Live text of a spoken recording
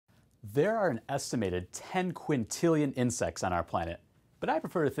There are an estimated 10 quintillion insects on our planet, but I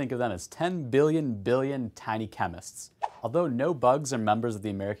prefer to think of them as 10 billion tiny chemists. Although no bugs are members of the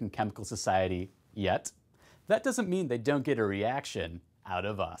American Chemical Society yet, that doesn't mean they don't get a reaction out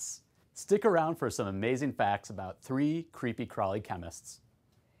of us. Stick around for some amazing facts about 3 creepy crawly chemists.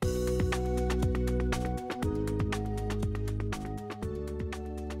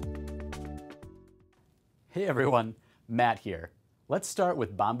 Hey everyone, Matt here. Let's start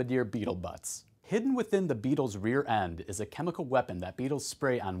with bombardier beetle butts. Hidden within the beetle's rear end is a chemical weapon that beetles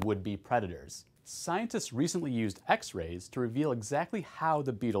spray on would-be predators. Scientists recently used X-rays to reveal exactly how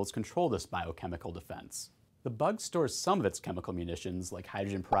the beetles control this biochemical defense. The bug stores some of its chemical munitions, like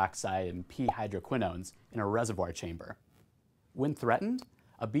hydrogen peroxide and p-hydroquinones, in a reservoir chamber. When threatened,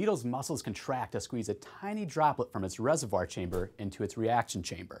 a beetle's muscles contract to squeeze a tiny droplet from its reservoir chamber into its reaction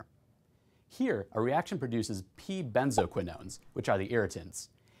chamber. Here, a reaction produces p-benzoquinones, which are the irritants,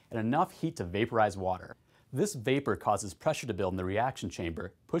 and enough heat to vaporize water. This vapor causes pressure to build in the reaction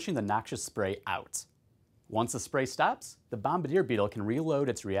chamber, pushing the noxious spray out. Once the spray stops, the bombardier beetle can reload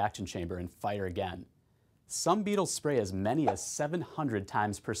its reaction chamber and fire again. Some beetles spray as many as 700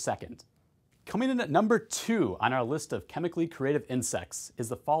 times per second. Coming in at number 2 on our list of chemically creative insects is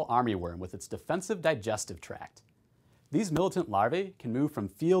the fall armyworm with its defensive digestive tract. These militant larvae can move from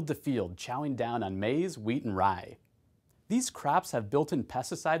field to field, chowing down on maize, wheat, and rye. These crops have built-in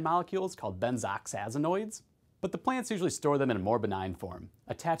pesticide molecules called benzoxazinoids, but the plants usually store them in a more benign form,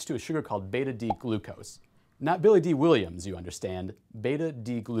 attached to a sugar called beta-D-glucose. Not Billy D. Williams, you understand,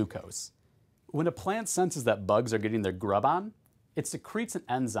 beta-D-glucose. When a plant senses that bugs are getting their grub on, it secretes an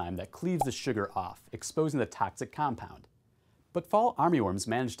enzyme that cleaves the sugar off, exposing the toxic compound. But fall armyworms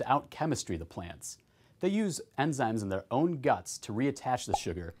manage to out-chemistry the plants. They use enzymes in their own guts to reattach the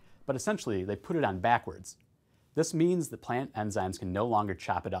sugar, but essentially they put it on backwards. This means the plant enzymes can no longer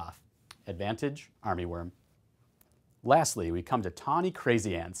chop it off. Advantage, armyworm. Lastly, we come to tawny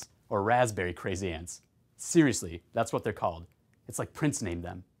crazy ants, or raspberry crazy ants. Seriously, that's what they're called. It's like Prince named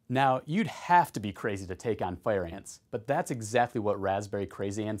them. Now, you'd have to be crazy to take on fire ants, but that's exactly what raspberry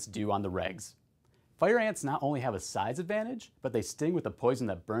crazy ants do on the regs. Fire ants not only have a size advantage, but they sting with a poison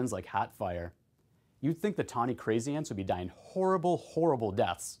that burns like hot fire. You'd think the tawny crazy ants would be dying horrible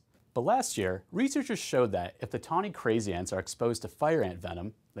deaths. But last year, researchers showed that if the tawny crazy ants are exposed to fire ant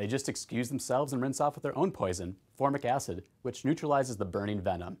venom, they just excuse themselves and rinse off with their own poison, formic acid, which neutralizes the burning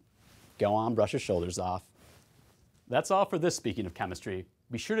venom. Go on, brush your shoulders off. That's all for this Speaking of Chemistry.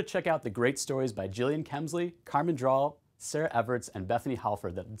 Be sure to check out the great stories by Jillian Kemsley, Carmen Drawl, Sarah Everts, and Bethany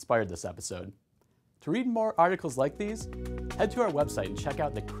Halford that inspired this episode. To read more articles like these, head to our website and check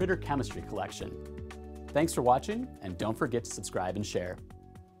out the Critter Chemistry collection. Thanks for watching, and don't forget to subscribe and share.